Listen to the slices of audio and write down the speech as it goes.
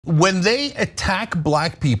When they attack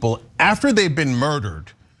black people after they've been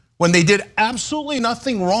murdered, when they did absolutely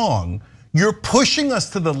nothing wrong, you're pushing us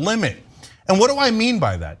to the limit. And what do I mean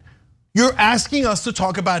by that? You're asking us to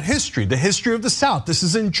talk about history, the history of the South. This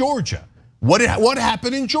is in Georgia. What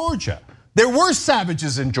happened in Georgia? There were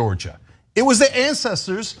savages in Georgia. It was the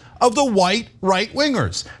ancestors of the white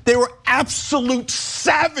right-wingers. They were absolute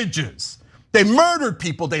savages. They murdered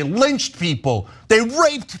people, they lynched people, they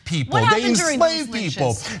raped people, they enslaved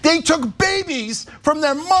people. They took babies from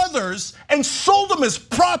their mothers and sold them as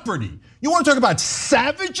property. You want to talk about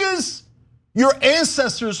savages? Your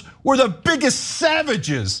ancestors were the biggest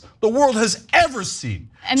savages the world has ever seen.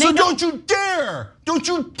 So don't you dare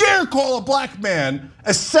call a black man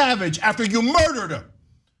a savage after you murdered him.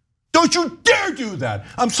 Don't you dare do that.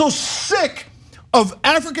 I'm so sick of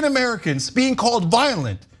African Americans being called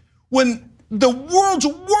violent when the world's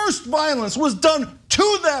worst violence was done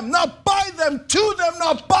to them, not by them, to them,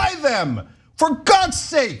 not by them. For God's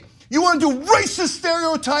sake, you want to do racist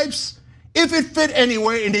stereotypes? If it fit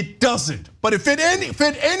anywhere, and it doesn't, but if it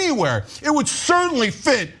fit anywhere, it would certainly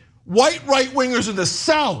fit white right-wingers in the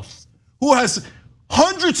South, who has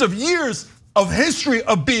hundreds of years of history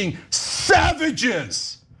of being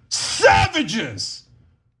savages. Savages.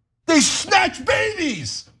 They snatched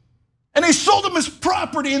babies and they sold them as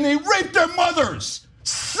property and they raped their mothers.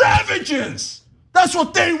 Savages. That's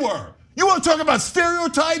what they were. You want to talk about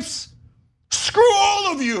stereotypes? Screw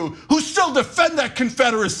all of you who still defend that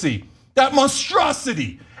Confederacy, that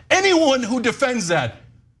monstrosity. Anyone who defends that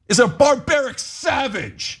is a barbaric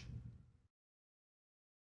savage.